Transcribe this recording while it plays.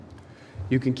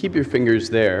You can keep your fingers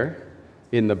there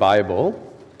in the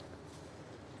Bible,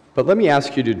 but let me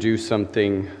ask you to do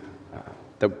something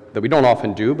that we don't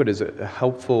often do, but is a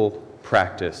helpful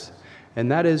practice. And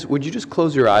that is, would you just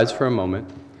close your eyes for a moment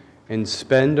and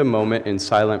spend a moment in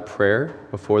silent prayer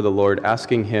before the Lord,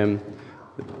 asking Him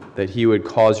that He would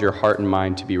cause your heart and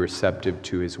mind to be receptive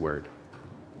to His word.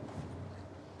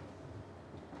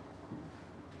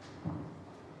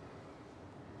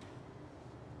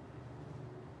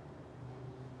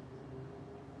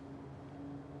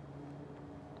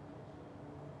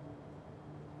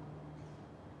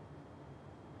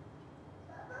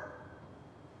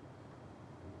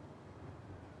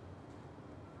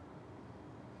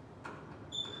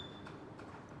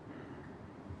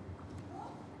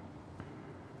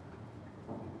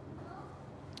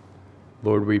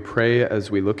 Lord, we pray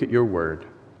as we look at your word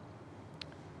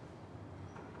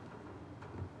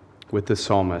with the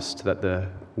psalmist that the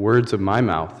words of my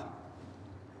mouth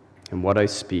and what I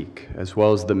speak, as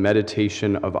well as the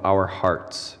meditation of our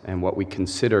hearts and what we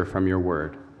consider from your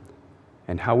word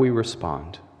and how we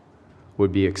respond,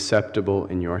 would be acceptable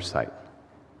in your sight.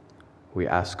 We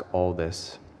ask all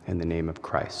this in the name of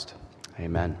Christ.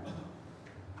 Amen.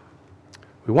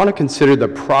 We want to consider the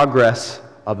progress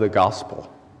of the gospel.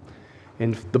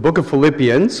 In the book of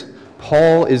Philippians,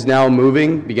 Paul is now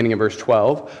moving, beginning in verse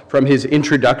 12, from his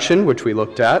introduction, which we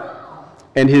looked at,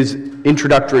 and his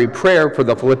introductory prayer for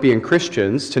the Philippian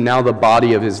Christians, to now the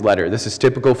body of his letter. This is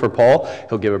typical for Paul.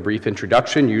 He'll give a brief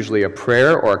introduction, usually a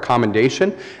prayer or a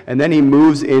commendation, and then he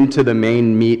moves into the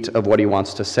main meat of what he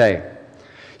wants to say.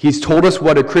 He's told us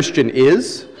what a Christian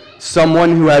is,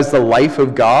 someone who has the life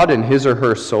of God in his or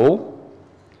her soul.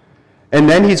 And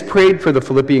then he's prayed for the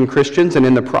Philippian Christians, and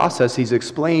in the process, he's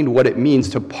explained what it means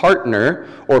to partner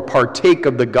or partake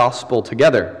of the gospel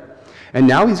together. And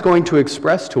now he's going to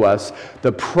express to us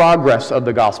the progress of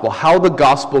the gospel, how the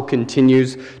gospel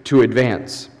continues to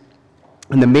advance.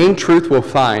 And the main truth we'll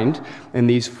find in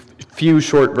these few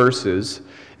short verses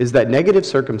is that negative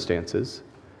circumstances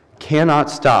cannot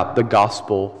stop the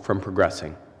gospel from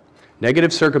progressing.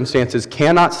 Negative circumstances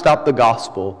cannot stop the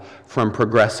gospel from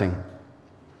progressing.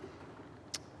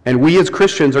 And we as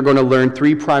Christians are going to learn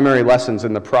three primary lessons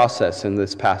in the process in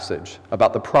this passage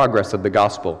about the progress of the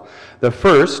gospel. The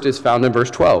first is found in verse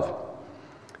 12.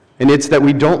 And it's that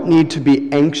we don't need to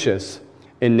be anxious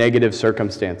in negative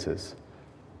circumstances.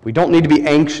 We don't need to be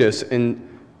anxious in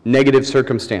negative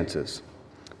circumstances.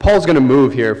 Paul's going to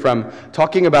move here from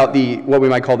talking about what we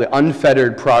might call the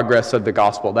unfettered progress of the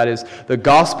gospel. That is, the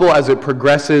gospel as it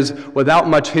progresses without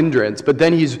much hindrance. But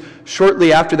then he's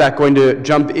shortly after that going to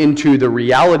jump into the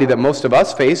reality that most of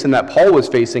us face and that Paul was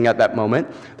facing at that moment,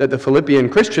 that the Philippian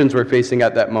Christians were facing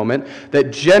at that moment, that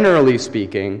generally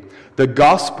speaking, the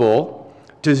gospel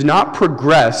does not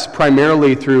progress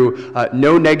primarily through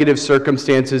no negative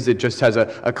circumstances. It just has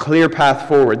a clear path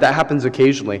forward. That happens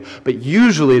occasionally. But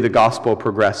usually the gospel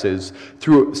progresses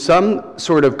through some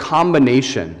sort of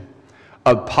combination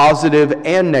of positive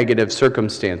and negative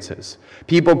circumstances.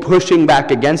 People pushing back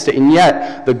against it, and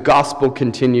yet the gospel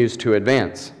continues to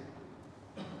advance.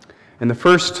 And the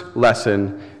first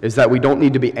lesson is that we don't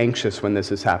need to be anxious when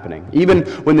this is happening. Even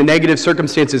when the negative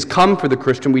circumstances come for the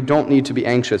Christian, we don't need to be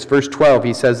anxious. Verse 12,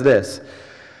 he says this,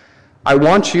 I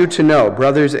want you to know,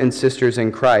 brothers and sisters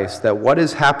in Christ, that what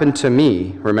has happened to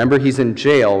me, remember he's in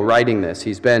jail writing this.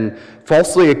 He's been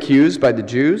falsely accused by the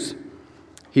Jews.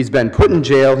 He's been put in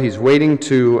jail. He's waiting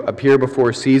to appear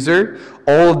before Caesar.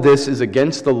 All of this is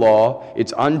against the law.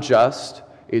 It's unjust.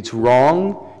 It's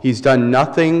wrong. He's done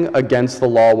nothing against the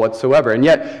law whatsoever. And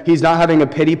yet, he's not having a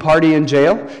pity party in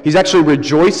jail. He's actually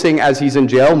rejoicing as he's in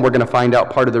jail, and we're going to find out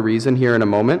part of the reason here in a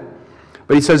moment.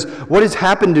 But he says, what has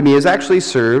happened to me has actually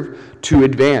served to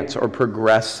advance or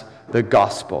progress the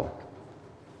gospel.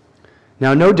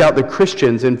 Now, no doubt the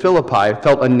Christians in Philippi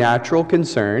felt a natural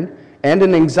concern and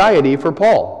an anxiety for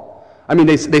Paul. I mean,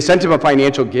 they sent him a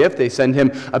financial gift. They sent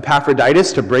him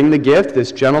Epaphroditus to bring the gift,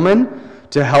 this gentleman,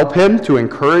 to help him, to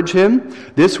encourage him.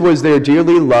 This was their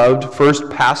dearly loved first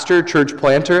pastor, church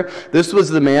planter. This was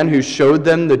the man who showed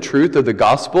them the truth of the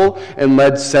gospel and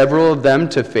led several of them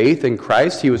to faith in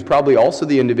Christ. He was probably also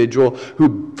the individual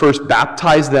who first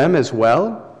baptized them as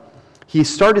well. He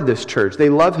started this church. They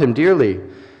love him dearly.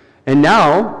 And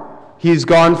now he's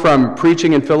gone from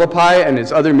preaching in Philippi and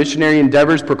his other missionary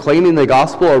endeavors, proclaiming the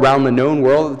gospel around the known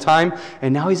world at the time,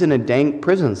 and now he's in a dank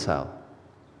prison cell,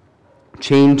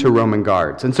 chained to Roman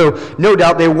guards. And so, no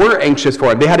doubt, they were anxious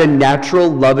for him. They had a natural,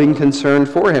 loving concern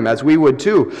for him, as we would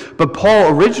too. But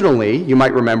Paul originally, you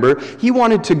might remember, he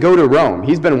wanted to go to Rome.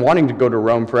 He's been wanting to go to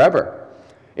Rome forever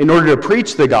in order to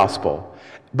preach the gospel.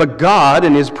 But God,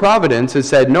 in his providence, has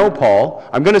said, no, Paul,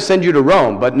 I'm going to send you to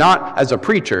Rome, but not as a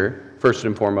preacher, first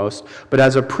and foremost, but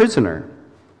as a prisoner.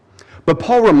 But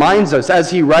Paul reminds us, as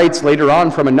he writes later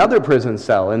on from another prison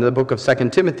cell in the book of 2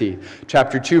 Timothy,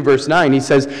 chapter 2, verse 9, he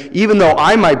says, even though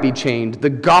I might be chained, the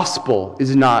gospel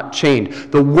is not chained.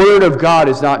 The word of God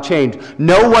is not chained.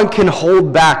 No one can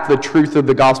hold back the truth of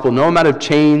the gospel. No amount of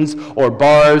chains or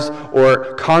bars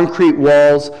or concrete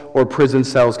walls or prison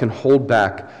cells can hold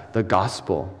back the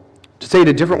gospel. To say it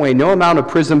a different way, no amount of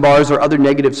prison bars or other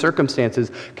negative circumstances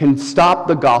can stop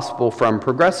the gospel from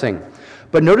progressing.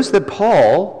 But notice that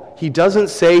Paul, he doesn't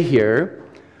say here,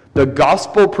 the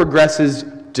gospel progresses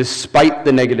despite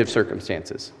the negative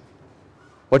circumstances.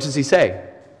 What does he say?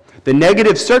 The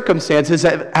negative circumstances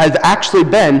have actually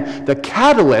been the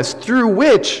catalyst through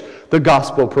which the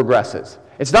gospel progresses.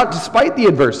 It's not despite the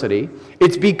adversity,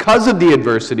 it's because of the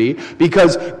adversity,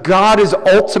 because God is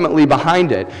ultimately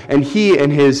behind it, and he, in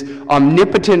his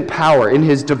omnipotent power, in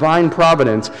his divine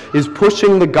providence, is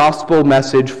pushing the gospel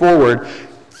message forward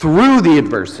through the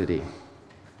adversity.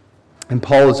 And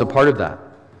Paul is a part of that.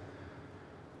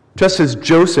 Just as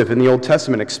Joseph in the Old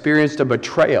Testament experienced a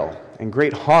betrayal and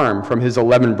great harm from his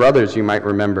 11 brothers, you might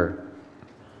remember,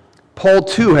 Paul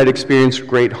too had experienced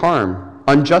great harm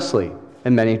unjustly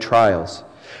and many trials.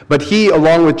 But he,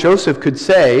 along with Joseph, could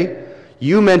say,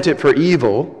 you meant it for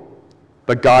evil,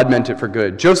 but God meant it for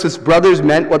good. Joseph's brothers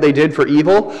meant what they did for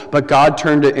evil, but God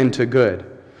turned it into good.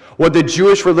 What the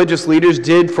Jewish religious leaders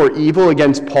did for evil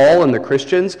against Paul and the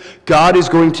Christians, God is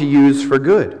going to use for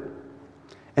good.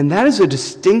 And that is a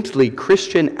distinctly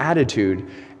Christian attitude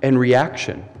and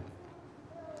reaction.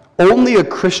 Only a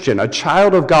Christian, a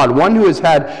child of God, one who has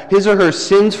had his or her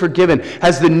sins forgiven,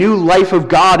 has the new life of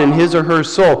God in his or her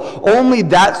soul. Only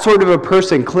that sort of a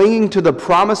person, clinging to the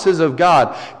promises of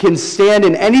God, can stand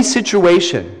in any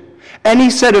situation,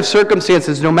 any set of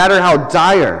circumstances, no matter how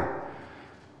dire,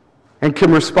 and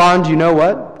can respond, you know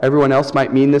what? Everyone else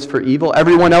might mean this for evil.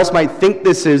 Everyone else might think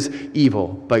this is evil.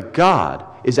 But God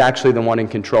is actually the one in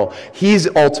control. He's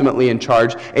ultimately in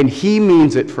charge, and he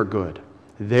means it for good.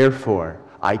 Therefore,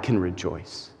 I can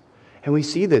rejoice. And we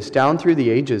see this down through the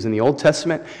ages in the Old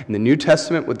Testament, in the New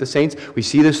Testament with the saints. We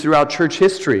see this throughout church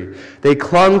history. They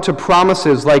clung to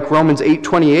promises like Romans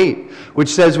 8:28, which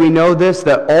says we know this,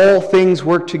 that all things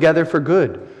work together for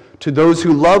good to those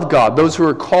who love God, those who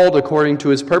are called according to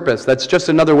his purpose. That's just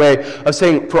another way of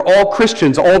saying for all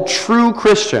Christians, all true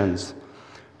Christians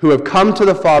who have come to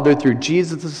the Father through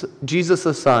Jesus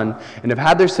the Son and have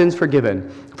had their sins forgiven,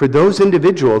 for those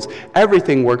individuals,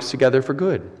 everything works together for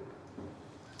good.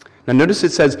 Now notice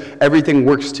it says everything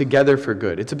works together for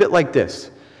good. It's a bit like this.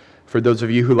 For those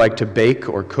of you who like to bake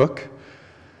or cook,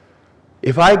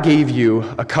 if I gave you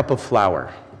a cup of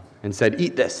flour and said,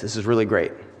 eat this is really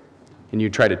great, and you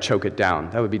try to choke it down,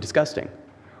 that would be disgusting.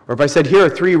 Or if I said, here are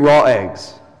 3 raw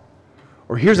eggs,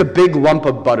 or here's a big lump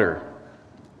of butter,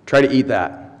 try to eat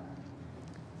that.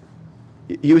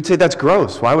 You would say that's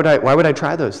gross. Why would I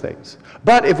try those things?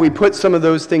 But if we put some of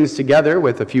those things together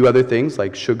with a few other things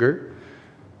like sugar,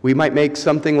 we might make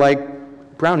something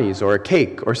like brownies or a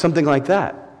cake or something like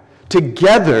that.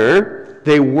 Together,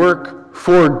 they work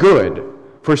for good,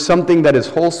 for something that is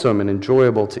wholesome and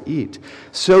enjoyable to eat.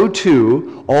 So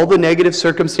too, all the negative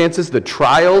circumstances, the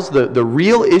trials, the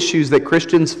real issues that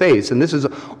Christians face, and this is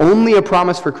only a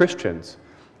promise for Christians.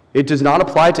 It does not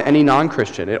apply to any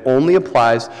non-Christian. It only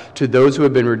applies to those who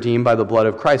have been redeemed by the blood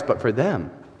of Christ. But for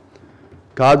them,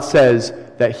 God says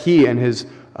that he and his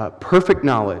perfect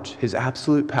knowledge, his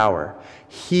absolute power,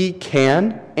 he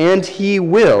can and he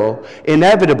will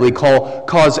inevitably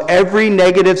cause every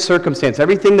negative circumstance,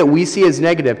 everything that we see as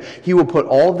negative, he will put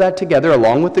all of that together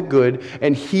along with the good,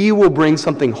 and he will bring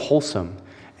something wholesome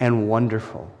and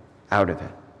wonderful out of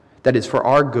it that is for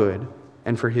our good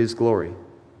and for his glory.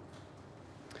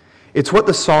 It's what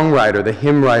the songwriter, the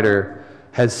hymn writer,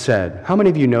 has said. How many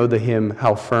of you know the hymn,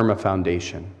 How Firm a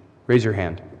Foundation? Raise your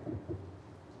hand.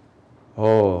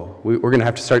 Oh, we're going to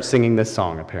have to start singing this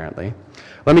song, apparently.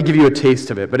 Let me give you a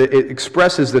taste of it, but it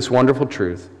expresses this wonderful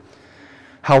truth.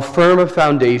 How firm a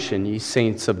foundation, ye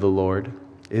saints of the Lord,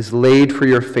 is laid for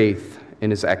your faith in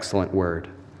his excellent word.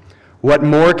 What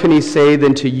more can he say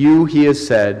than to you he has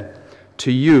said,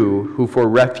 to you who for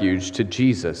refuge to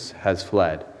Jesus has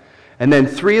fled? And then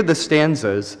 3 of the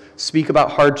stanzas speak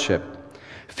about hardship.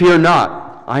 Fear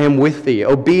not, I am with thee.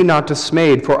 O be not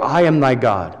dismayed, for I am thy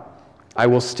God. I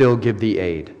will still give thee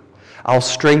aid. I'll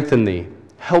strengthen thee,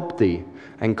 help thee,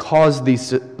 and cause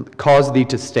thee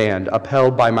to stand,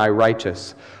 upheld by my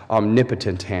righteous,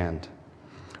 omnipotent hand.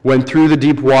 When through the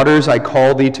deep waters I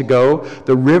call thee to go,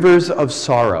 the rivers of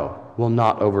sorrow will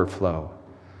not overflow.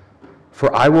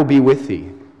 For I will be with thee,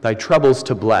 thy troubles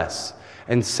to bless,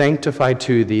 and sanctify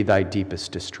to thee thy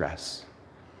deepest distress.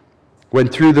 When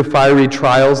through the fiery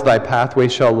trials thy pathway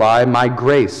shall lie, my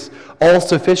grace, all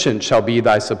sufficient, shall be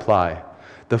thy supply.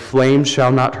 The flame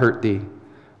shall not hurt thee.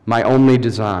 My only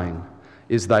design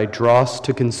is thy dross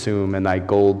to consume and thy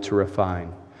gold to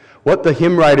refine. What the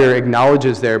hymn writer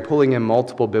acknowledges there, pulling in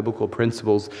multiple biblical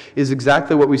principles, is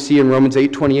exactly what we see in Romans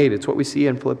 8:28. It's what we see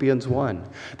in Philippians 1.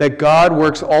 That God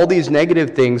works all these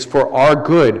negative things for our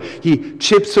good. He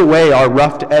chips away our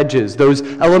roughed edges, those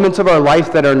elements of our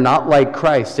life that are not like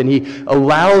Christ. And he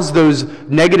allows those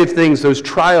negative things, those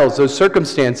trials, those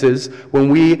circumstances, when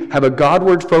we have a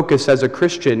Godward focus as a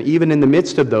Christian, even in the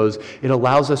midst of those, it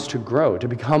allows us to grow, to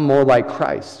become more like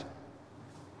Christ.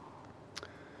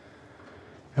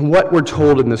 And what we're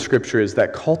told in the scripture is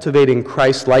that cultivating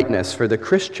Christ-likeness for the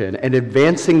Christian and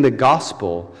advancing the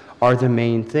gospel are the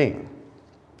main thing.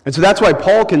 And so that's why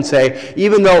Paul can say,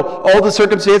 even though all the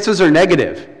circumstances are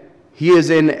negative, he is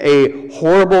in a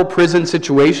horrible prison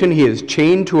situation, he is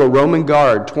chained to a Roman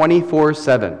guard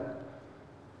 24/7.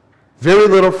 Very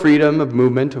little freedom of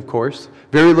movement, of course,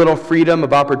 very little freedom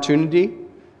of opportunity.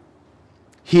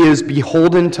 He is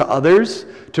beholden to others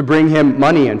to bring him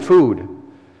money and food.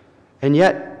 And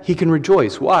yet, he can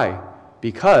rejoice. Why?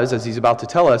 Because, as he's about to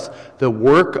tell us, the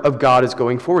work of God is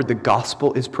going forward. The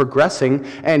gospel is progressing.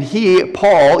 And he,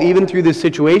 Paul, even through this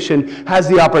situation, has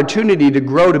the opportunity to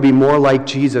grow to be more like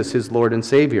Jesus, his Lord and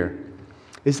Savior.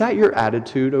 Is that your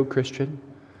attitude, O Christian,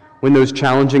 when those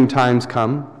challenging times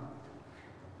come?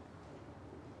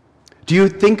 Do you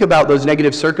think about those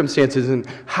negative circumstances and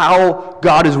how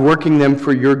God is working them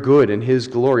for your good and his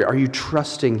glory? Are you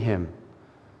trusting him?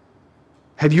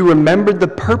 Have you remembered the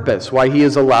purpose why he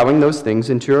is allowing those things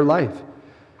into your life?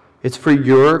 It's for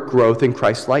your growth in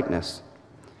Christ-likeness.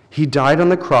 He died on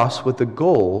the cross with the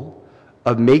goal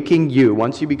of making you,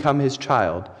 once you become his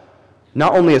child,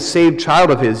 not only a saved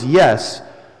child of his, yes,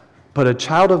 but a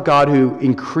child of God who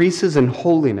increases in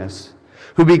holiness,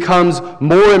 who becomes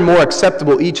more and more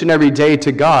acceptable each and every day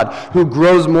to God, who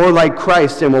grows more like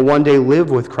Christ and will one day live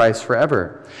with Christ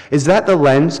forever. Is that the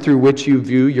lens through which you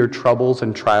view your troubles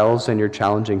and trials and your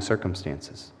challenging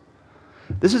circumstances?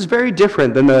 This is very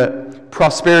different than the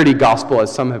prosperity gospel,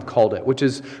 as some have called it, which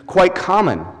is quite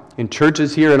common in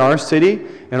churches here in our city,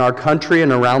 in our country,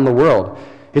 and around the world.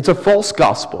 It's a false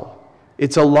gospel.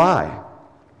 It's a lie.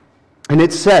 And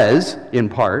it says, in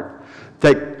part,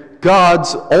 that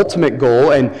God's ultimate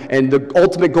goal and the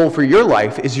ultimate goal for your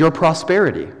life is your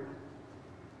prosperity.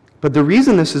 But the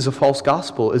reason this is a false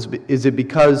gospel is it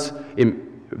because,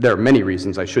 there are many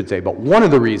reasons I should say, but one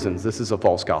of the reasons this is a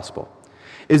false gospel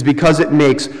is because it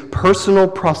makes personal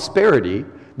prosperity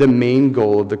the main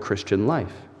goal of the Christian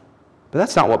life. But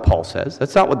that's not what Paul says.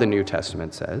 That's not what the New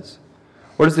Testament says.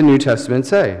 What does the New Testament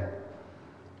say?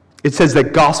 It says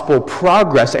that gospel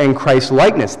progress and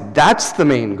Christ-likeness, that's the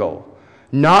main goal,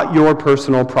 not your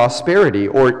personal prosperity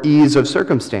or ease of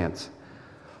circumstance.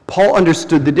 Paul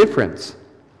understood the difference.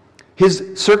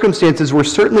 His circumstances were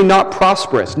certainly not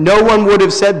prosperous. No one would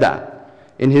have said that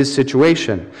in his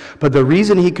situation. But the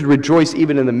reason he could rejoice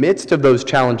even in the midst of those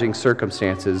challenging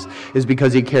circumstances is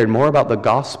because he cared more about the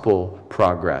gospel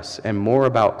progress and more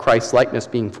about Christ-likeness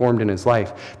being formed in his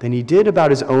life than he did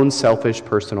about his own selfish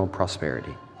personal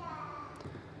prosperity.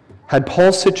 Had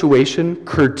Paul's situation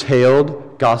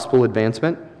curtailed gospel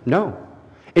advancement? No.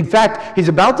 In fact, he's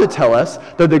about to tell us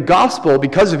that the gospel,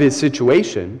 because of his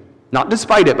situation, not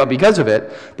despite it, but because of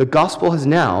it, the gospel has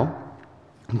now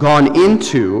gone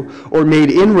into or made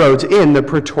inroads in the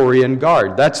Praetorian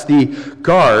Guard. That's the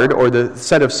guard or the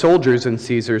set of soldiers in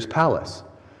Caesar's palace.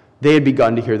 They had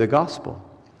begun to hear the gospel.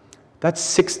 That's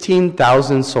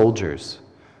 16,000 soldiers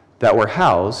that were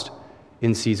housed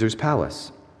in Caesar's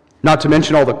palace. Not to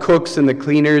mention all the cooks and the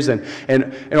cleaners and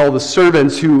all the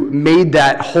servants who made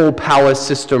that whole palace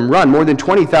system run. More than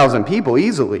 20,000 people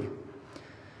easily.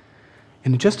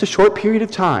 In just a short period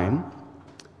of time,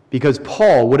 because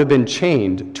Paul would have been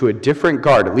chained to a different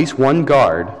guard, at least one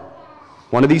guard,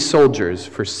 one of these soldiers,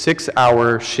 for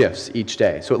 6-hour shifts each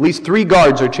day. So at least 3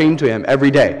 guards are chained to him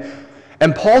every day.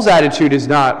 And Paul's attitude is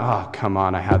not, oh, come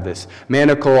on, I have this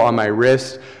manacle on my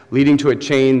wrist leading to a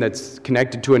chain that's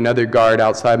connected to another guard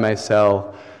outside my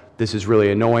cell. This is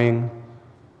really annoying.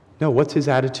 No, what's his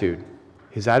attitude?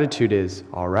 His attitude is,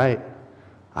 all right,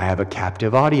 I have a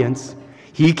captive audience.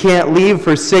 He can't leave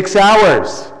for 6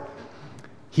 hours.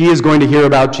 He is going to hear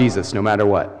about Jesus no matter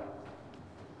what.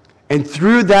 And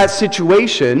through that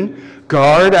situation,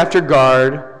 guard after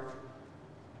guard,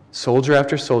 soldier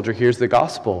after soldier hears the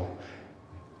gospel.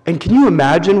 And can you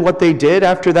imagine what they did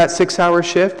after that 6-hour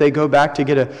shift? They go back to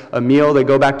get a meal. They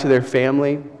go back to their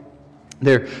family.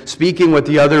 They're speaking with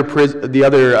the other prisoners,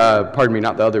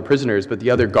 but the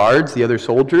other guards, the other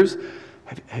soldiers.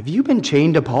 Have you been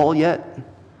chained to Paul yet?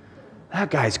 That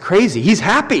guy's crazy. He's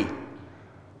happy.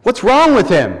 What's wrong with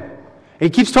him? And he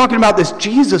keeps talking about this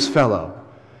Jesus fellow.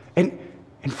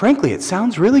 And frankly, it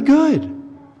sounds really good.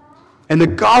 And the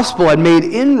gospel had made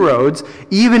inroads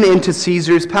even into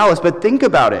Caesar's palace. But think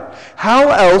about it. How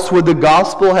else would the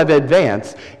gospel have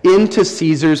advanced into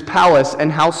Caesar's palace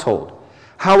and household?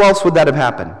 How else would that have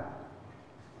happened?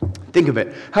 Think of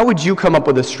it. How would you come up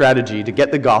with a strategy to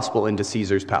get the gospel into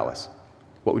Caesar's palace?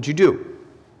 What would you do?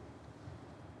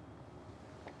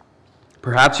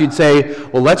 Perhaps you'd say,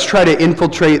 well, let's try to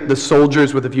infiltrate the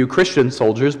soldiers with a few Christian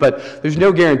soldiers, but there's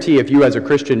no guarantee if you as a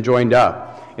Christian joined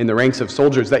up in the ranks of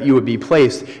soldiers that you would be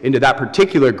placed into that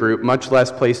particular group, much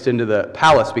less placed into the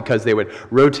palace, because they would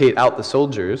rotate out the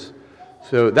soldiers.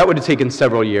 So that would have taken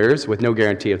several years with no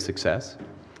guarantee of success.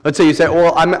 Let's say you say,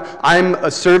 well, I'm a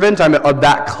servant, I'm of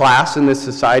that class in this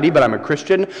society, but I'm a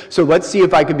Christian, so let's see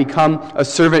if I could become a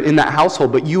servant in that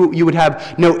household. But you would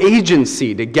have no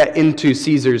agency to get into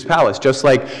Caesar's palace, just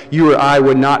like you or I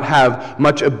would not have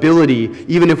much ability,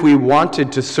 even if we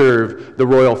wanted to serve the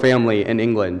royal family in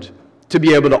England, to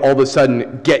be able to all of a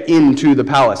sudden get into the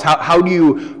palace. How do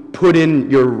you put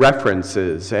in your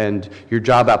references and your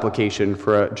job application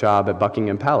for a job at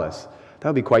Buckingham Palace? That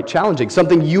would be quite challenging,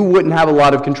 something you wouldn't have a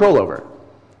lot of control over.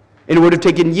 And it would have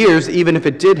taken years even if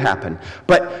it did happen.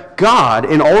 But God,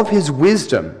 in all of his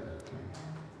wisdom,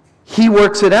 he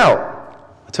works it out.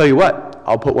 I'll tell you what,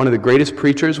 I'll put one of the greatest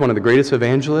preachers, one of the greatest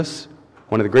evangelists,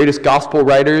 one of the greatest gospel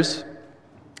writers,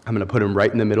 I'm going to put him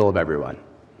right in the middle of everyone.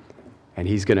 And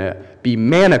he's going to be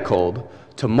manacled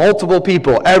to multiple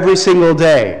people every single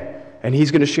day. And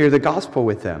he's going to share the gospel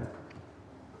with them.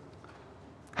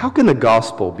 How can the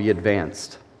gospel be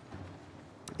advanced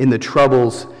in the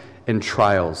troubles and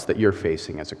trials that you're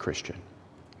facing as a Christian?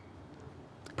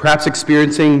 Perhaps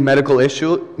experiencing medical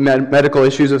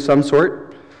issues of some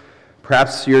sort.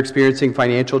 Perhaps you're experiencing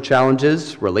financial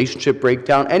challenges, relationship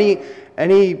breakdown,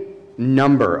 any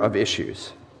number of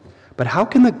issues. But how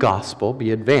can the gospel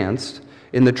be advanced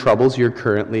in the troubles you're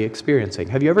currently experiencing?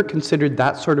 Have you ever considered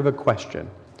that sort of a question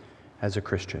as a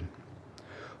Christian?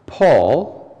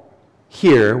 Paul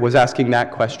here was asking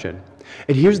that question.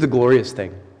 And here's the glorious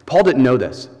thing. Paul didn't know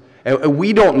this. And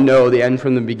we don't know the end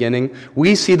from the beginning.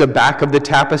 We see the back of the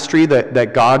tapestry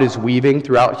that God is weaving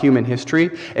throughout human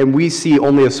history, and we see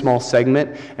only a small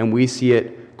segment, and we see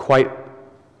it quite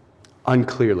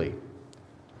unclearly.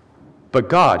 But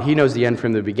God, he knows the end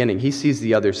from the beginning. He sees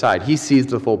the other side. He sees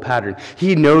the full pattern.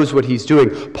 He knows what he's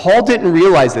doing. Paul didn't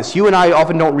realize this. You and I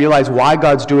often don't realize why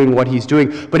God's doing what he's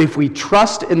doing. But if we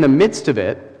trust in the midst of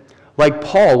it, like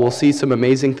Paul, we'll see some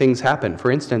amazing things happen.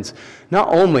 For instance, not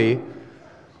only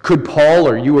could Paul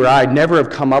or you or I never have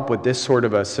come up with this sort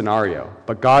of a scenario,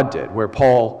 but God did, where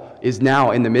Paul is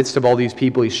now in the midst of all these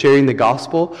people. He's sharing the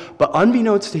gospel, but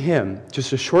unbeknownst to him,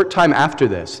 just a short time after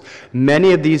this,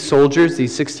 many of these soldiers,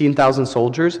 these 16,000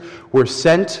 soldiers, were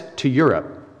sent to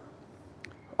Europe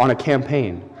on a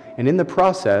campaign. And in the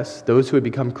process, those who had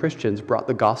become Christians brought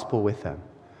the gospel with them.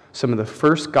 Some of the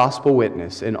first gospel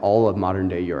witness in all of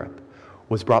modern-day Europe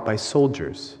was brought by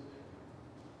soldiers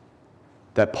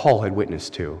that Paul had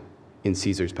witnessed to in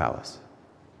Caesar's palace.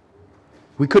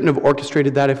 We couldn't have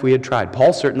orchestrated that if we had tried.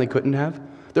 Paul certainly couldn't have.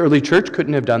 The early church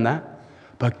couldn't have done that.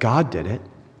 But God did it.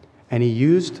 And he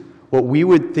used what we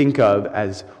would think of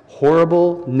as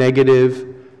horrible,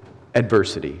 negative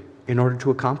adversity in order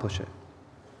to accomplish it.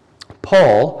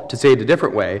 Paul, to say it a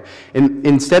different way,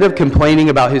 instead of complaining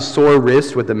about his sore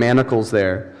wrist with the manacles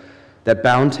there that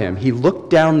bound him, he looked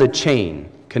down the chain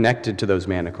connected to those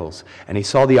manacles, and he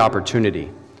saw the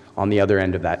opportunity on the other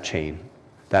end of that chain,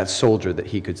 that soldier that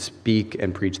he could speak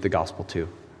and preach the gospel to.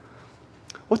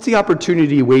 What's the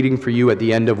opportunity waiting for you at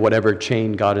the end of whatever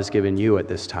chain God has given you at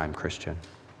this time, Christian?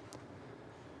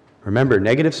 Remember,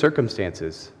 negative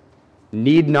circumstances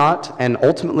need not and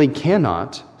ultimately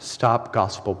cannot stop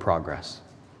gospel progress.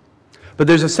 But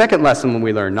there's a second lesson when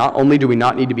we learn. Not only do we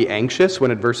not need to be anxious when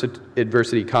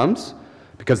adversity comes,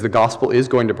 because the gospel is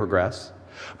going to progress,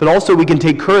 but also we can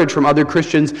take courage from other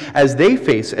Christians as they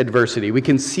face adversity. We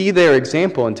can see their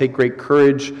example and take great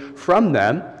courage from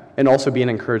them and also be an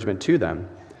encouragement to them.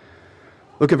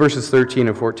 Look at verses 13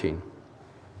 and 14.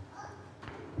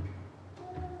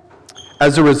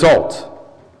 As a result,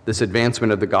 this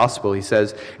advancement of the gospel, he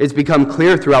says, it's become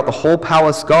clear throughout the whole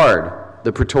palace guard,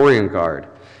 the Praetorian Guard,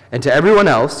 and to everyone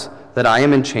else that I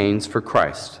am in chains for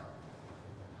Christ.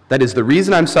 That is, the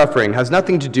reason I'm suffering has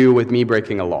nothing to do with me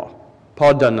breaking a law. Paul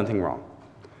had done nothing wrong.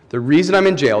 The reason I'm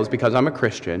in jail is because I'm a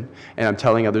Christian and I'm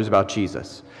telling others about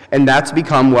Jesus. And that's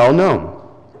become well known.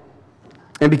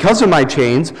 And because of my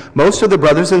chains, most of the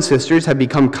brothers and sisters have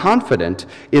become confident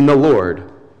in the Lord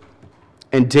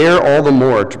and dare all the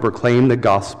more to proclaim the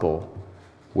gospel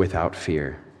without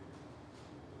fear.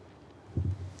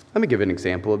 Let me give an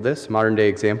example of this, modern day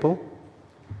example.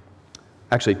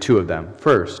 Actually, two of them.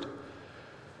 First,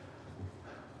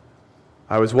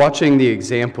 I was watching the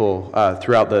example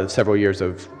throughout the several years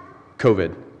of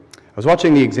COVID. I was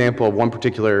watching the example of one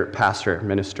particular pastor,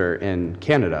 minister in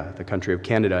Canada, the country of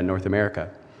Canada in North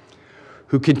America,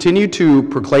 who continued to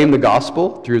proclaim the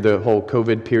gospel through the whole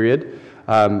COVID period,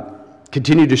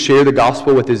 continued to share the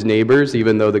gospel with his neighbors,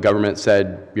 even though the government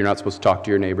said you're not supposed to talk to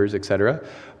your neighbors, etc.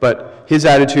 But his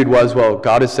attitude was, well,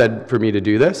 God has said for me to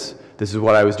do this. This is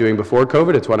what I was doing before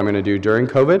COVID. It's what I'm going to do during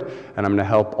COVID, and I'm going to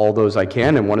help all those I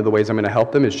can. And one of the ways I'm going to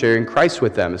help them is sharing Christ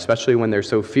with them, especially when they're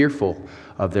so fearful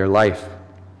of their life.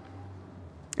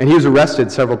 And he was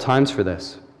arrested several times for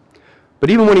this. But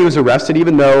even when he was arrested,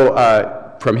 even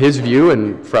though from his view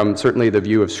and from certainly the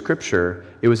view of Scripture,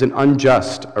 it was an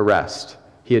unjust arrest.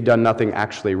 He had done nothing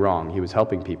actually wrong. He was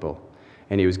helping people,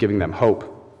 and he was giving them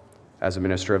hope as a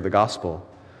minister of the gospel.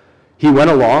 He went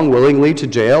along willingly to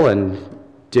jail and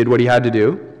did what he had to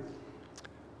do.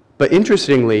 But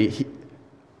interestingly,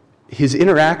 his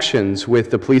interactions with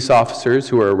the police officers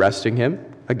who were arresting him,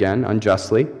 again,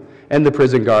 unjustly, and the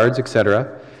prison guards,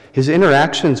 etc., his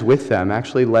interactions with them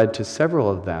actually led to several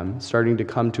of them starting to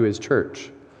come to his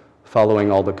church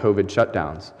following all the COVID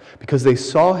shutdowns, because they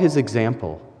saw his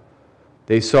example.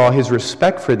 They saw his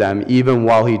respect for them even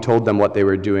while he told them what they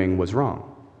were doing was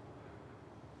wrong.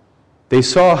 They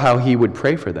saw how he would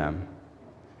pray for them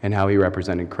and how he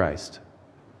represented Christ.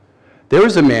 There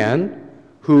was a man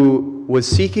who was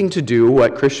seeking to do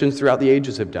what Christians throughout the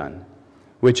ages have done,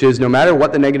 which is no matter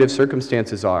what the negative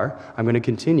circumstances are, I'm going to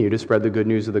continue to spread the good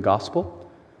news of the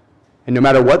gospel. And no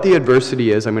matter what the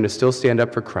adversity is, I'm going to still stand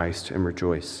up for Christ and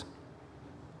rejoice.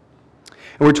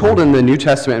 And we're told in the New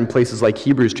Testament in places like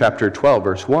Hebrews chapter 12,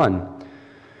 verse 1,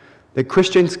 that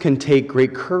Christians can take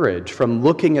great courage from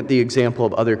looking at the example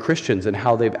of other Christians and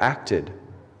how they've acted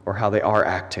or how they are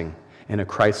acting in a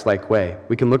Christ-like way.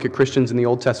 We can look at Christians in the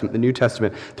Old Testament, the New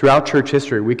Testament, throughout church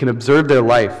history. We can observe their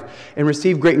life and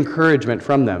receive great encouragement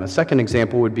from them. A second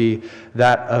example would be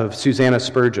that of Susanna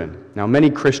Spurgeon. Now,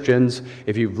 many Christians,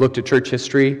 if you've looked at church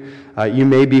history, you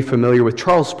may be familiar with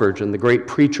Charles Spurgeon, the great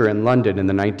preacher in London in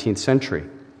the 19th century.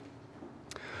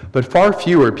 But far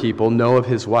fewer people know of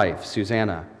his wife,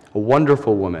 Susanna, a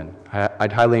wonderful woman.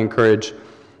 I'd highly encourage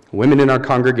women in our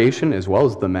congregation, as well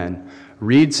as the men,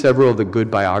 read several of the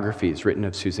good biographies written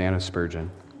of Susanna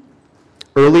Spurgeon.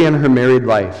 Early in her married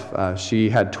life, she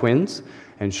had twins,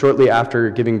 and shortly after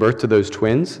giving birth to those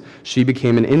twins, she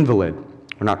became an invalid.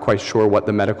 We're not quite sure what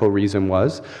the medical reason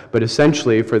was, but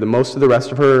essentially, for the most of the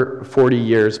rest of her 40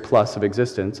 years plus of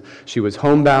existence, she was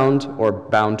homebound or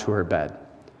bound to her bed.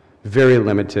 Very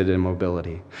limited in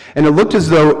mobility. And it looked as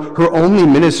though her only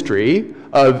ministry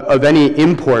of any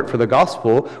import for the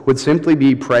gospel would simply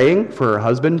be praying for her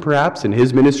husband, perhaps, in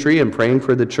his ministry and praying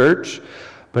for the church.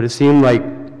 But it seemed like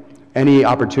any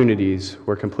opportunities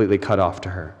were completely cut off to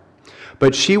her.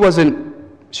 But she wasn't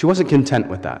content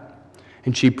with that.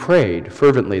 And she prayed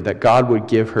fervently that God would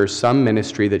give her some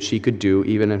ministry that she could do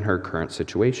even in her current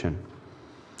situation.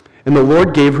 And the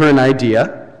Lord gave her an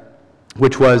idea,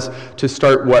 which was to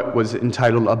start what was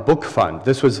entitled a book fund.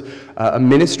 This was a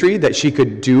ministry that she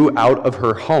could do out of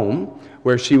her home,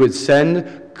 where she would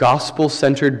send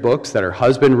gospel-centered books that her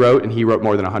husband wrote, and he wrote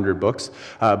more than 100 books,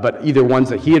 but either ones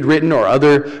that he had written or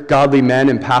other godly men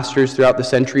and pastors throughout the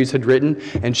centuries had written,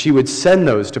 and she would send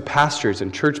those to pastors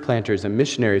and church planters and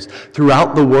missionaries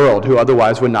throughout the world who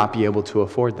otherwise would not be able to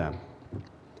afford them.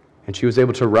 And she was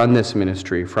able to run this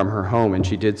ministry from her home, and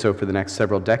she did so for the next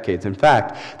several decades. In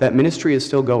fact, that ministry is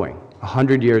still going,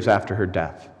 100 years after her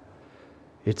death.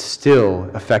 It's still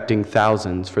affecting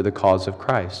thousands for the cause of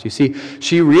Christ. You see,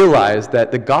 she realized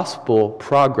that the gospel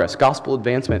progress, gospel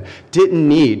advancement, didn't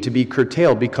need to be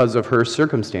curtailed because of her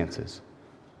circumstances.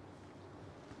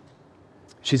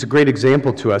 She's a great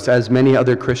example to us, as many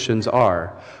other Christians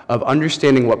are, of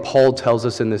understanding what Paul tells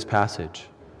us in this passage.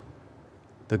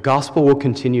 The gospel will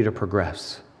continue to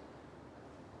progress.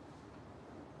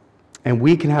 And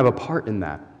we can have a part in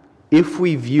that if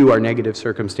we view our negative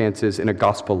circumstances in a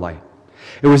gospel light.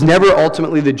 It was never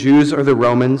ultimately the Jews or the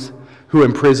Romans who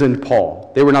imprisoned Paul.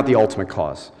 They were not the ultimate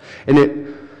cause.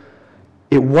 And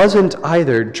it wasn't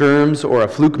either germs or a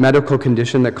fluke medical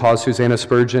condition that caused Susanna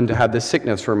Spurgeon to have this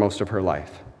sickness for most of her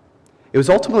life. It was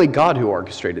ultimately God who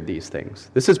orchestrated these things.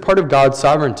 This is part of God's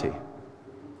sovereignty,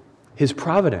 his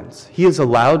providence. He is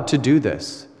allowed to do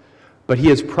this, but he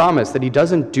has promised that he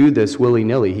doesn't do this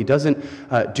willy-nilly. He doesn't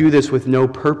do this with no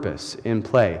purpose in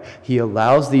play. He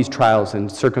allows these trials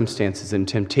and circumstances and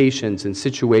temptations and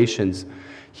situations.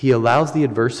 He allows the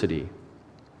adversity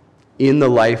in the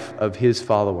life of his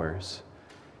followers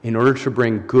in order to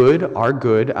bring good, our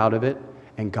good, out of it,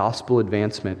 and gospel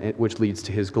advancement, which leads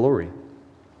to his glory.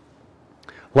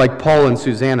 Like Paul and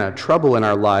Susanna, trouble in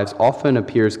our lives often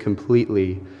appears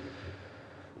completely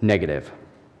negative.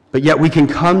 But yet we can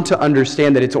come to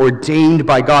understand that it's ordained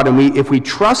by God, and if we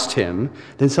trust him,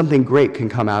 then something great can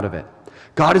come out of it.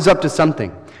 God is up to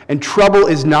something, and trouble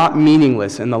is not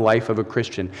meaningless in the life of a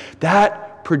Christian.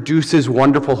 That produces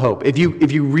wonderful hope. If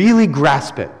you really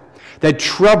grasp it, that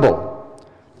trouble,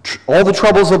 all the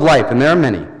troubles of life, and there are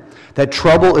many, that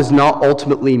trouble is not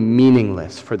ultimately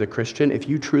meaningless for the Christian. If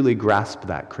you truly grasp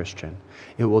that, Christian,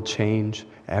 it will change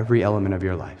every element of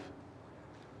your life.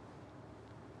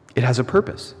 It has a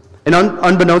purpose. And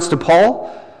unbeknownst to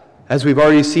Paul, as we've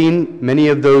already seen, many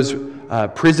of those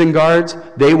prison guards,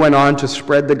 they went on to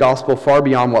spread the gospel far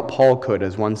beyond what Paul could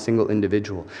as one single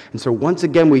individual. And so once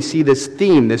again, we see this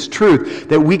theme, this truth,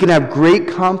 that we can have great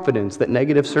confidence that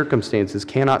negative circumstances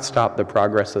cannot stop the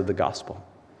progress of the gospel.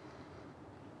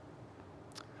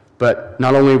 But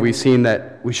not only have we seen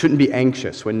that we shouldn't be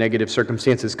anxious when negative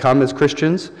circumstances come as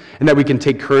Christians, and that we can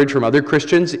take courage from other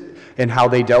Christians in how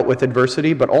they dealt with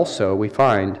adversity, but also we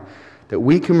find that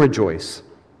we can rejoice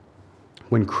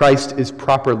when Christ is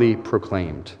properly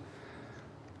proclaimed,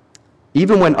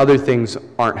 even when other things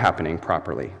aren't happening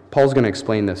properly. Paul's going to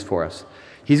explain this for us.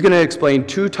 He's going to explain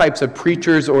two types of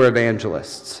preachers or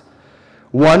evangelists.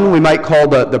 One we might call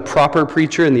the proper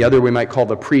preacher, and the other we might call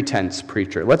the pretense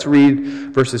preacher. Let's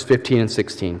read verses 15 and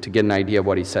 16 to get an idea of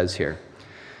what he says here.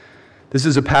 This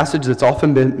is a passage that's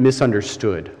often been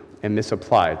misunderstood and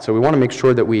misapplied, so we want to make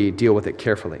sure that we deal with it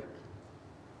carefully.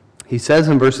 He says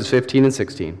in verses 15 and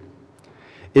 16,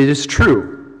 "It is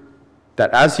true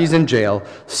that as he's in jail,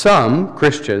 some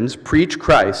Christians preach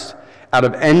Christ out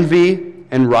of envy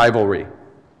and rivalry,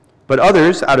 but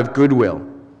others out of goodwill.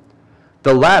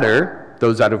 The latter,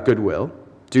 those out of goodwill,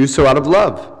 do so out of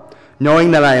love,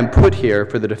 knowing that I am put here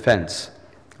for the defense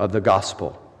of the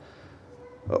gospel."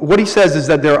 What he says is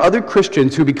that there are other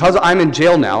Christians who, because I'm in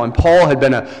jail now, and Paul had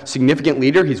been a significant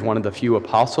leader, he's one of the few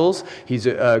apostles, he's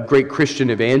a great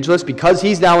Christian evangelist, because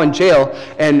he's now in jail,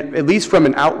 and at least from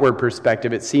an outward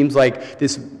perspective, it seems like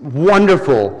this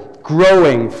wonderful,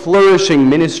 growing, flourishing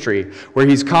ministry where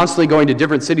he's constantly going to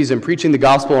different cities and preaching the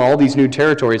gospel in all these new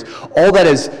territories, all that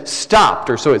has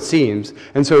stopped, or so it seems.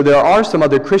 And so there are some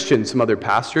other Christians, some other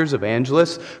pastors,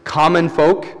 evangelists, common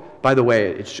folk. By the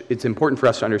way, it's important for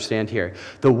us to understand here.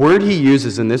 The word he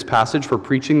uses in this passage for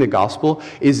preaching the gospel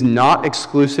is not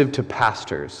exclusive to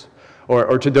pastors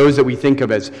or to those that we think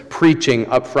of as preaching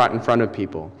up front in front of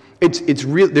people. It's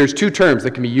real. There's two terms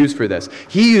that can be used for this.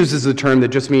 He uses a term that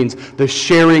just means the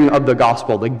sharing of the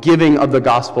gospel, the giving of the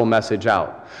gospel message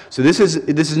out. So this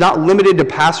is not limited to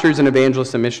pastors and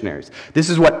evangelists and missionaries.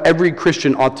 This is what every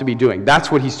Christian ought to be doing.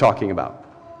 That's what he's talking about.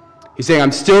 He's saying,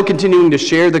 I'm still continuing to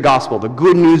share the gospel, the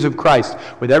good news of Christ,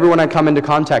 with everyone I come into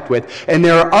contact with. And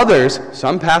there are others,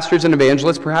 some pastors and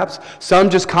evangelists perhaps, some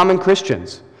just common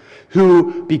Christians,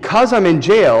 who, because I'm in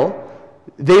jail,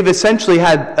 they've essentially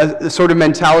had a sort of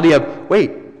mentality of,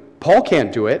 wait, Paul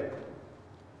can't do it,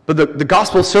 but the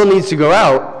gospel still needs to go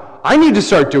out. I need to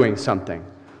start doing something.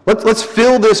 Let's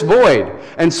fill this void.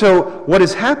 And so what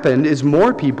has happened is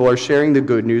more people are sharing the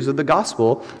good news of the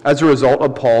gospel as a result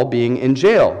of Paul being in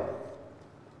jail.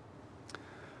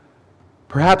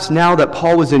 Perhaps now that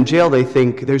Paul was in jail, they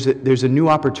think there's a new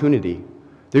opportunity.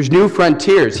 There's new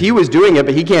frontiers. He was doing it,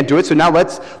 but he can't do it, so now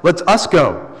let's us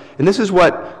go. And this is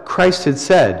what Christ had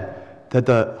said, that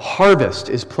the harvest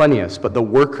is plenteous, but the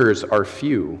workers are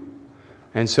few.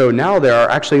 And so now there are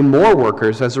actually more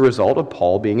workers as a result of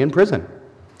Paul being in prison.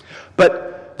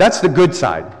 But that's the good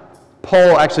side.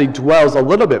 Paul actually dwells a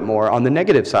little bit more on the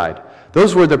negative side.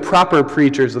 Those were the proper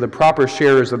preachers or the proper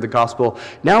sharers of the gospel.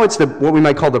 Now it's what we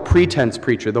might call the pretense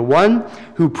preacher, the one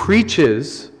who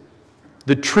preaches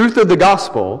the truth of the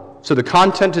gospel, so the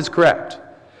content is correct,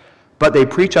 but they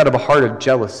preach out of a heart of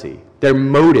jealousy. Their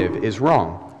motive is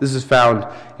wrong. This is found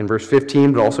in verse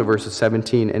 15, but also verses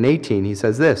 17 and 18. He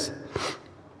says this,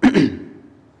 "The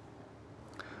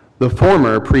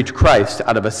former preach Christ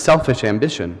out of a selfish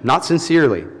ambition, not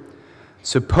sincerely,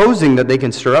 supposing that they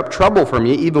can stir up trouble for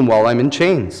me even while I'm in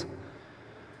chains.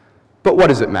 But what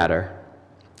does it matter?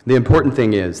 The important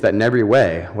thing is that in every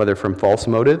way, whether from false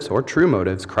motives or true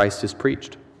motives, Christ is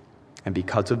preached. And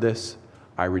because of this,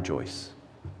 I rejoice.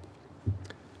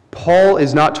 Paul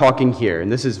is not talking here,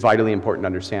 and this is vitally important to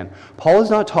understand. Paul is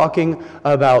not talking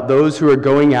about those who are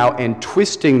going out and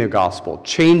twisting the gospel,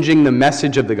 changing the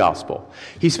message of the gospel.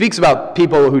 He speaks about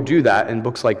people who do that in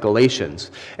books like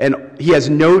Galatians, and he has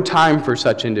no time for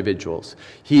such individuals.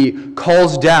 He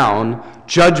calls down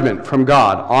judgment from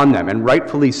God on them, and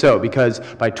rightfully so, because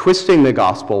by twisting the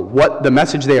gospel, what the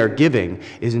message they are giving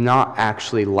is not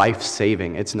actually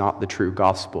life-saving. It's not the true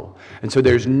gospel. And so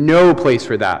there's no place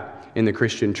for that in the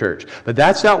Christian church. But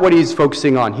that's not what he's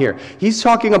focusing on here. He's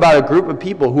talking about a group of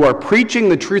people who are preaching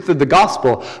the truth of the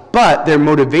gospel, but their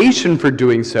motivation for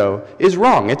doing so is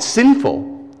wrong. It's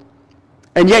sinful.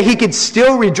 And yet he could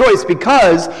still rejoice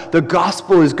because the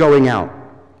gospel is going out.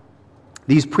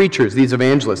 These preachers, these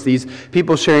evangelists, these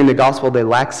people sharing the gospel, they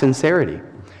lack sincerity.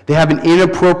 They have an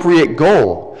inappropriate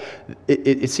goal.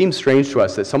 It seems strange to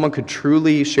us that someone could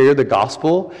truly share the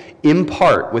gospel in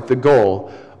part with the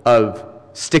goal of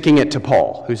sticking it to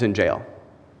Paul, who's in jail.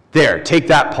 There, take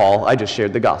that, Paul. I just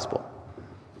shared the gospel.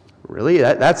 Really?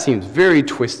 That seems very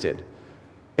twisted.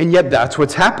 And yet that's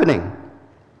what's happening.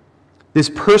 This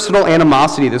personal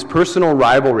animosity, this personal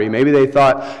rivalry, maybe they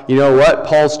thought, you know what,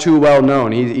 Paul's too well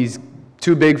known. He's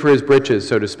too big for his britches,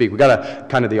 so to speak. We got a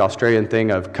kind of the Australian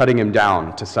thing of cutting him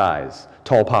down to size.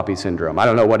 Tall poppy syndrome. I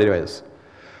don't know what it is.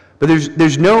 But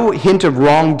there's no hint of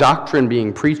wrong doctrine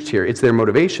being preached here. It's their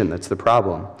motivation that's the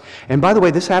problem. And by the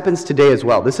way, this happens today as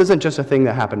well. This isn't just a thing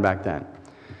that happened back then.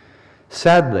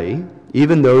 Sadly,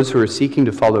 even those who are seeking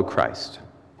to follow Christ,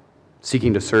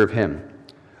 seeking to serve him.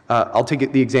 I'll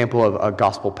take the example of a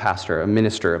gospel pastor, a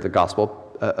minister of the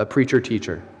gospel, a preacher,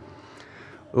 teacher.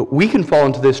 We can fall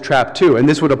into this trap too, and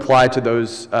this would apply to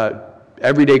those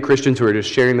everyday Christians who are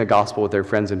just sharing the gospel with their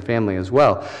friends and family as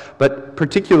well. But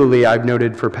particularly, I've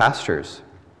noted for pastors,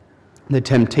 the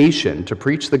temptation to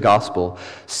preach the gospel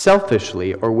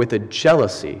selfishly or with a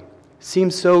jealousy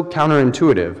seems so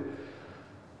counterintuitive.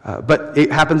 But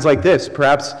it happens like this.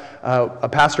 Perhaps a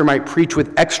pastor might preach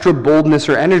with extra boldness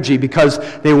or energy because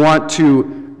they want to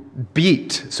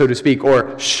beat, so to speak,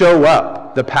 or show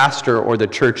up the pastor or the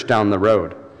church down the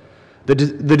road.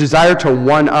 The desire to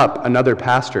one-up another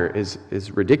pastor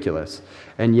is ridiculous,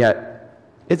 and yet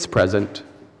it's present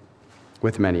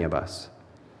with many of us.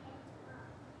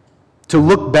 To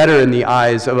look better in the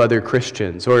eyes of other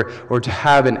Christians, or to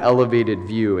have an elevated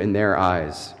view in their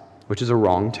eyes, which is a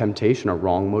wrong temptation, a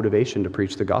wrong motivation to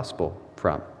preach the gospel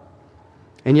from.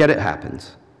 And yet it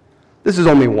happens. This is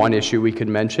only one issue we could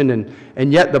mention,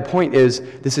 and yet the point is,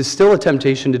 this is still a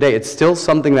temptation today. It's still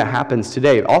something that happens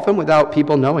today, often without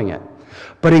people knowing it.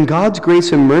 But in God's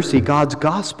grace and mercy, God's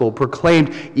gospel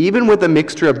proclaimed, even with a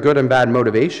mixture of good and bad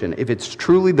motivation, if it's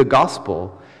truly the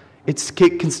gospel, it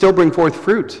can still bring forth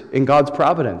fruit in God's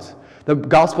providence. The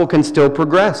gospel can still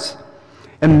progress.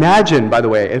 Imagine, by the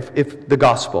way, if the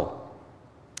gospel,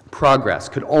 progress,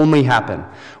 could only happen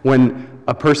when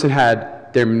a person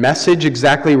had their message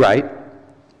exactly right,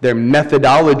 their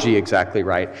methodology exactly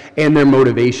right, and their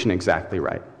motivation exactly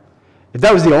right. If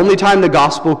that was the only time the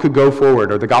gospel could go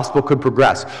forward, or the gospel could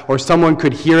progress, or someone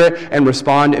could hear it and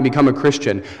respond and become a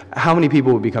Christian, how many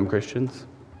people would become Christians?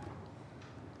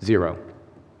 0.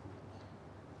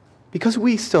 Because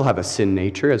we still have a sin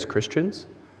nature as Christians.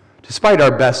 Despite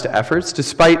our best efforts,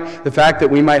 despite the fact that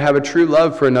we might have a true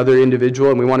love for another individual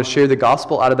and we want to share the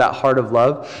gospel out of that heart of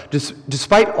love,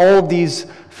 despite all of these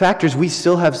factors, we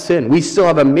still have sin. We still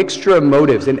have a mixture of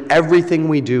motives in everything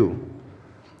we do.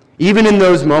 Even in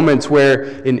those moments where,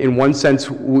 in one sense,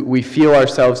 we feel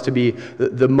ourselves to be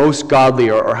the most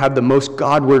godly or have the most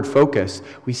Godward focus,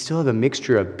 we still have a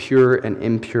mixture of pure and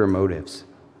impure motives.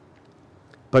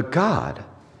 But God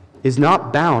is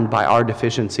not bound by our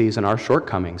deficiencies and our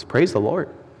shortcomings. Praise the Lord.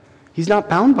 He's not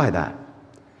bound by that.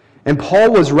 And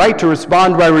Paul was right to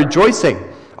respond by rejoicing.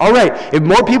 All right, if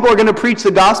more people are going to preach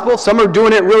the gospel, some are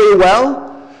doing it really well,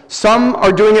 some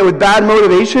are doing it with bad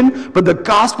motivation, but the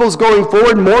gospel's going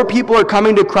forward. More people are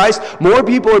coming to Christ. More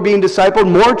people are being discipled.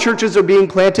 More churches are being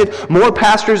planted. More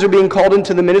pastors are being called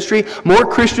into the ministry. More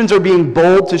Christians are being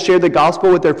bold to share the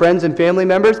gospel with their friends and family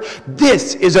members.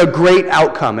 This is a great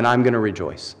outcome, and I'm going to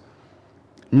rejoice.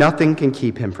 Nothing can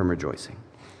keep him from rejoicing.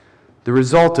 The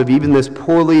result of even this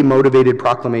poorly motivated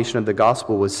proclamation of the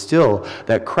gospel was still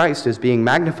that Christ is being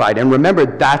magnified. And remember,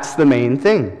 that's the main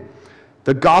thing.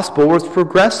 The gospel was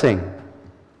progressing.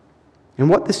 And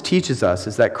what this teaches us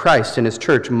is that Christ and his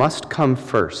church must come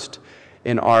first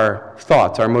in our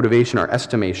thoughts, our motivation, our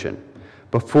estimation,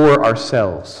 before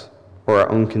ourselves or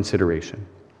our own consideration.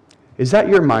 Is that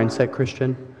your mindset,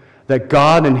 Christian? That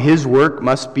God and his work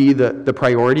must be the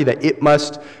priority, that it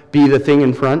must be the thing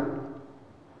in front?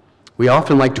 We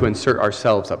often like to insert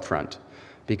ourselves up front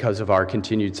because of our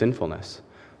continued sinfulness,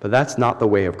 but that's not the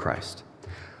way of Christ.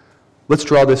 Let's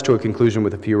draw this to a conclusion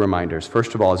with a few reminders.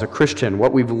 First of all, as a Christian,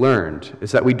 what we've learned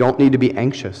is that we don't need to be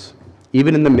anxious,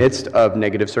 even in the midst of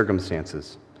negative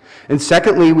circumstances. And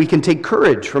secondly, we can take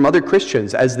courage from other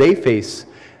Christians as they face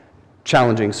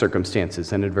challenging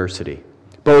circumstances and adversity,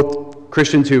 both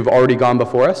Christians who've already gone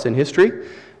before us in history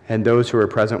and those who are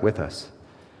present with us.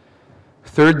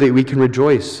 Thirdly, we can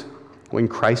rejoice when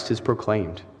Christ is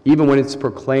proclaimed, even when it's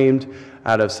proclaimed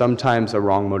out of sometimes a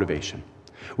wrong motivation.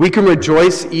 We can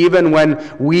rejoice even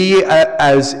when we,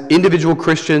 as individual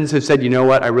Christians, have said, you know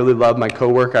what, I really love my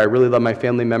coworker, I really love my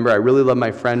family member, I really love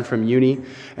my friend from uni,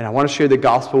 and I want to share the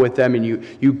gospel with them. And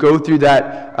you go through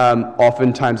that,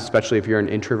 oftentimes, especially if you're an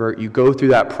introvert, you go through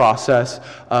that process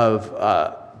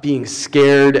of being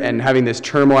scared and having this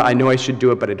turmoil. I know I should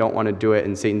do it, but I don't want to do it,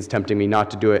 and Satan's tempting me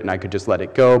not to do it, and I could just let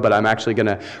it go, but I'm actually going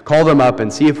to call them up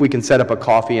and see if we can set up a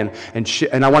coffee, and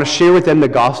I want to share with them the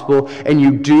gospel. And you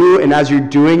do, and as you're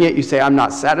doing it, you say, I'm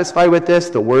not satisfied with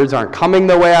this, the words aren't coming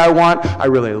the way I want, I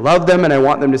really love them, and I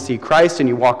want them to see Christ, and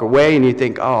you walk away, and you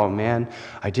think, oh man,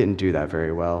 I didn't do that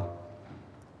very well.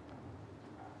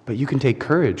 But you can take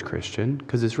courage, Christian,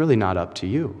 because it's really not up to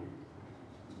you.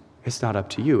 It's not up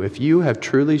to you. If you have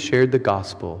truly shared the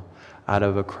gospel out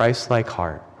of a Christ-like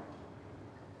heart,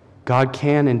 God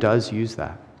can and does use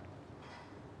that.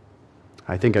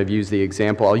 I think I've used the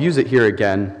example. I'll use it here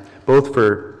again, both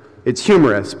for, it's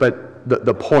humorous, but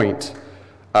the point,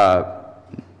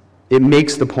 it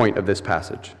makes the point of this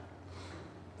passage.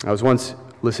 I was once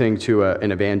listening to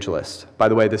an evangelist. By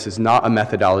the way, this is not a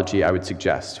methodology I would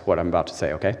suggest, what I'm about to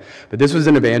say, okay? But this was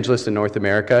an evangelist in North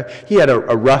America. He had a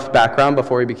rough background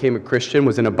before he became a Christian,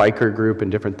 was in a biker group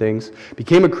and different things.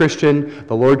 Became a Christian,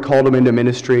 the Lord called him into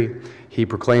ministry. He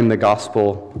proclaimed the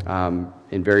gospel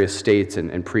in various states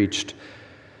and preached,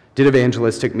 did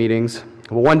evangelistic meetings.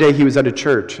 Well, one day he was at a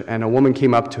church, and a woman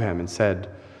came up to him and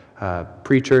said,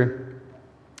 preacher,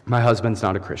 my husband's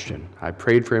not a Christian. I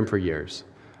prayed for him for years.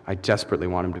 I desperately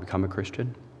want him to become a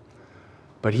Christian.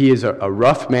 But he is a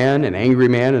rough man, an angry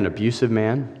man, an abusive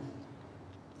man.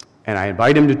 And I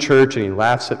invite him to church, and he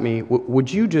laughs at me.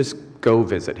 Would you just go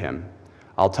visit him?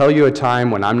 I'll tell you a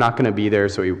time when I'm not going to be there,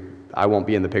 so I won't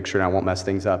be in the picture and I won't mess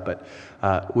things up. But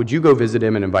would you go visit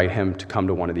him and invite him to come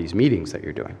to one of these meetings that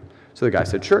you're doing? So the guy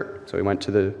said, sure. So he went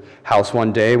to the house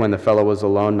one day when the fellow was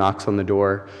alone, knocks on the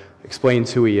door,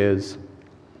 explains who he is.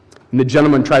 And the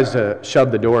gentleman tries to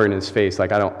shove the door in his face,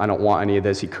 like, I don't want any of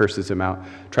this. He curses him out,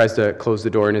 tries to close the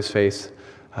door in his face.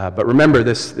 But remember,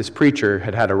 this preacher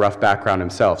had a rough background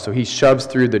himself, so he shoves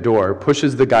through the door,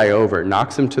 pushes the guy over,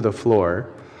 knocks him to the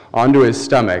floor, onto his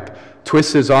stomach,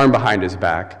 twists his arm behind his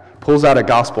back, pulls out a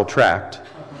gospel tract,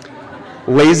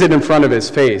 lays it in front of his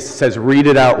face, says, read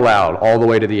it out loud all the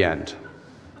way to the end.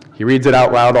 He reads it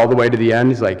out loud all the way to the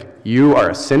end. He's like, you are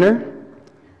a sinner.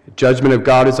 The judgment of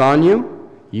God is on you.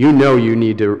 You know you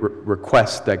need to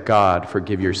request that God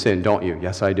forgive your sin, don't you?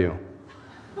 Yes, I do.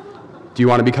 Do you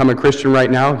want to become a Christian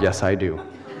right now? Yes, I do.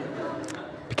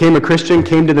 Became a Christian,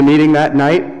 came to the meeting that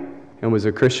night, and was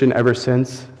a Christian ever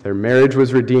since. Their marriage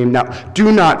was redeemed. Now,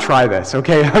 do not try this,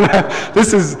 okay?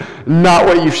 This is not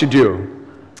what you should do.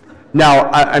 Now,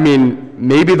 I mean,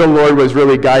 maybe the Lord was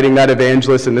really guiding that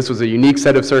evangelist, and this was a unique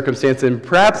set of circumstances, and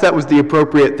perhaps that was the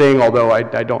appropriate thing, although I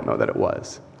don't know that it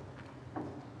was.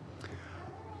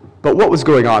 But what was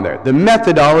going on there? The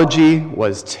methodology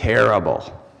was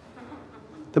terrible.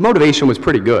 The motivation was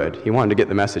pretty good. He wanted to get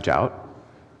the message out.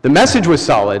 The message was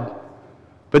solid,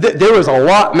 but there was a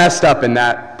lot messed up in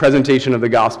that presentation of the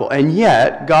gospel, and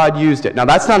yet God used it. Now,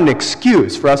 that's not an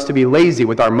excuse for us to be lazy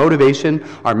with our motivation,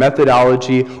 our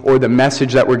methodology, or the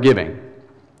message that we're giving.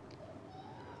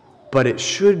 But it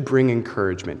should bring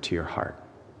encouragement to your heart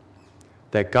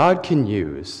that God can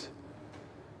use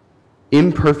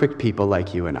imperfect people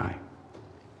like you and I.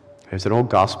 There's an old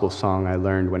gospel song I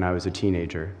learned when I was a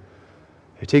teenager.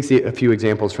 It takes a few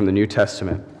examples from the New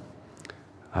Testament,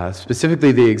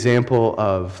 specifically the example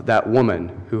of that woman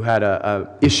who had an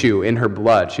issue in her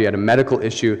blood. She had a medical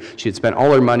issue. She had spent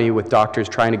all her money with doctors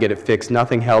trying to get it fixed.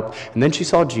 Nothing helped. And then she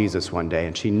saw Jesus one day,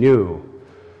 and she knew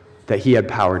that he had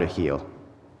power to heal.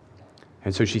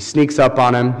 And so she sneaks up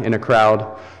on him in a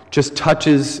crowd, just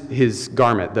touches his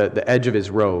garment, the edge of his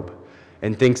robe,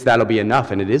 and thinks that'll be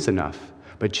enough, and it is enough.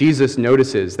 But Jesus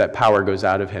notices that power goes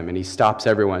out of him, and he stops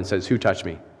everyone and says, who touched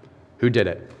me? Who did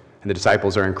it? And the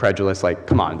disciples are incredulous, like,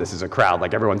 come on, this is a crowd.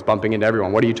 Like, everyone's bumping into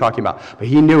everyone. What are you talking about? But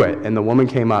he knew it, and the woman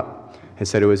came up and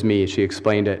said, it was me. She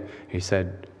explained it. He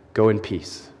said, go in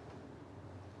peace.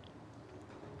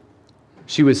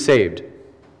 She was saved.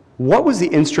 What was the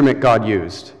instrument God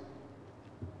used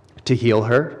to heal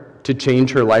her, to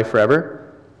change her life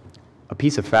forever? A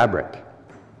piece of fabric.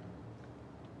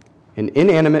 An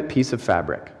inanimate piece of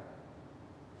fabric.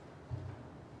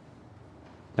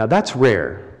 Now that's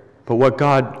rare, but what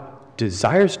God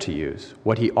desires to use,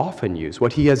 what he often uses,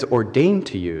 what he has ordained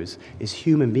to use, is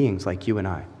human beings like you and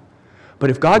I. But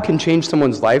if God can change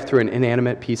someone's life through an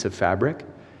inanimate piece of fabric,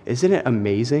 isn't it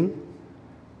amazing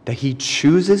that he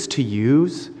chooses to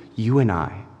use you and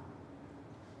I,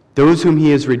 those whom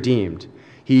he has redeemed?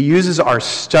 He uses our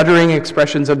stuttering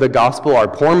expressions of the gospel, our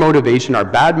poor motivation, our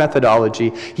bad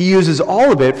methodology. He uses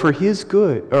all of it for his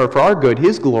good, or for our good,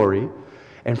 his glory,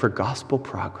 and for gospel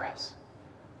progress.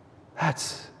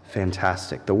 That's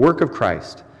fantastic. The work of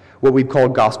Christ, what we call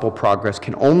gospel progress,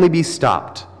 can only be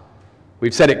stopped.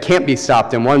 We've said it can't be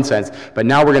stopped in one sense, but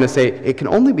now we're going to say it can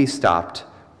only be stopped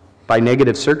by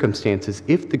negative circumstances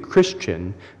if the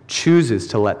Christian chooses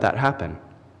to let that happen.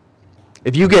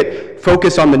 If you get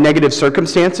focused on the negative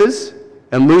circumstances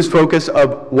and lose focus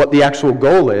of what the actual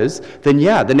goal is, then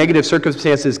yeah, the negative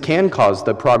circumstances can cause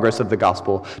the progress of the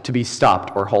gospel to be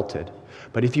stopped or halted.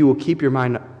 But if you will keep your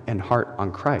mind and heart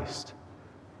on Christ,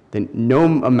 then no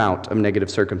amount of negative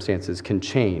circumstances can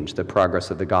change the progress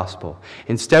of the gospel.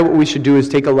 Instead, what we should do is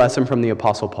take a lesson from the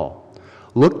Apostle Paul.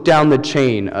 Look down the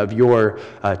chain of your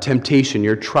temptation,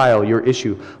 your trial, your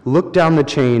issue. Look down the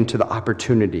chain to the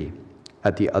opportunity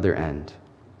at the other end.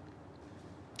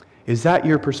 Is that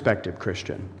your perspective,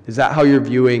 Christian? Is that how you're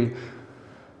viewing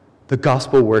the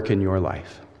gospel work in your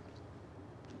life?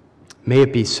 May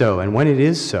it be so. And when it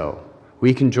is so,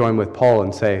 we can join with Paul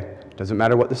and say, doesn't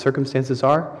matter what the circumstances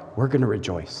are, we're going to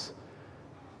rejoice.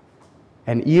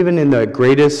 And even in the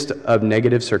greatest of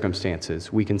negative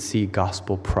circumstances, we can see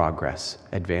gospel progress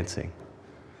advancing.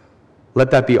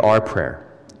 Let that be our prayer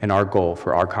and our goal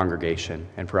for our congregation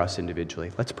and for us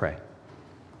individually. Let's pray.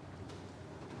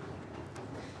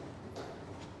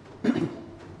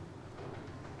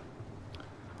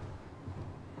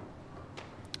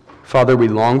 Father, we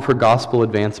long for gospel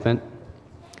advancement,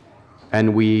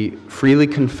 and we freely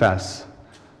confess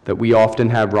that we often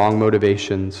have wrong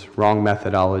motivations, wrong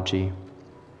methodology.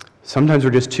 Sometimes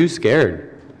we're just too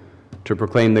scared to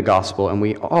proclaim the gospel, and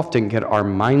we often get our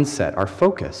mindset, our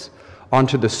focus,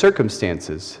 onto the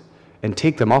circumstances and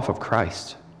take them off of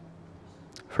Christ.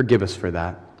 Forgive us for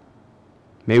that.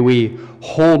 May we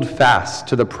hold fast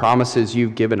to the promises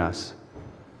you've given us.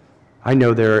 I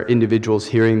know there are individuals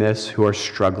hearing this who are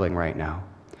struggling right now.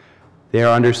 They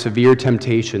are under severe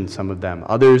temptation, some of them.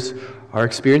 Others are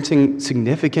experiencing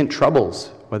significant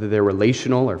troubles, whether they're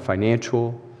relational or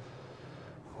financial.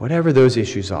 Whatever those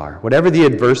issues are, whatever the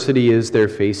adversity is they're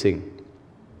facing.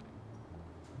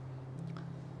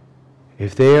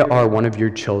 If they are one of your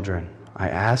children, I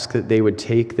ask that they would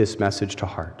take this message to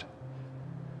heart,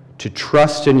 to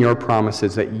trust in your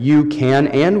promises that you can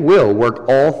and will work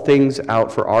all things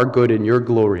out for our good and your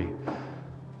glory,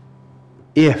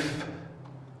 if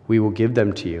we will give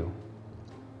them to you.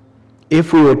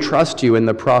 If we will trust you in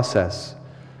the process,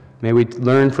 may we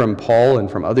learn from Paul and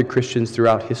from other Christians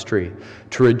throughout history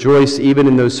to rejoice even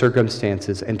in those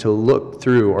circumstances and to look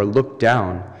through or look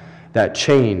down that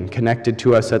chain connected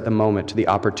to us at the moment to the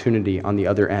opportunity on the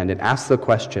other end and ask the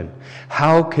question,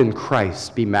 how can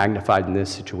Christ be magnified in this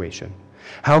situation?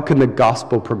 How can the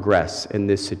gospel progress in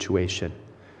this situation?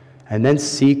 And then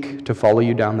seek to follow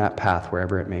you down that path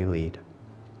wherever it may lead.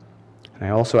 And I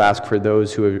also ask for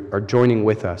those who are joining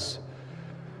with us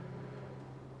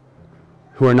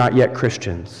who are not yet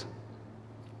Christians.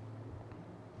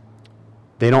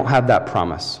 They don't have that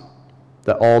promise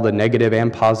that all the negative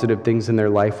and positive things in their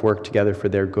life work together for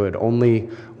their good. Only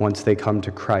once they come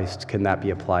to Christ can that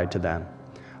be applied to them.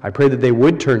 I pray that they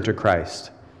would turn to Christ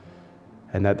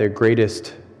and that their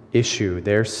greatest issue,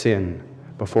 their sin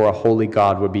before a holy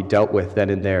God, would be dealt with then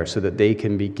and there so that they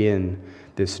can begin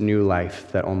this new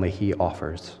life that only He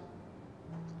offers.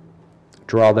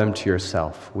 Draw them to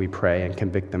yourself, we pray, and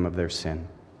convict them of their sin.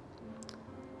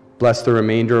 Bless the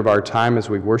remainder of our time as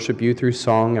we worship you through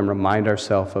song and remind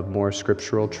ourselves of more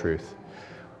scriptural truth.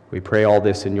 We pray all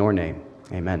this in your name.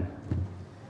 Amen.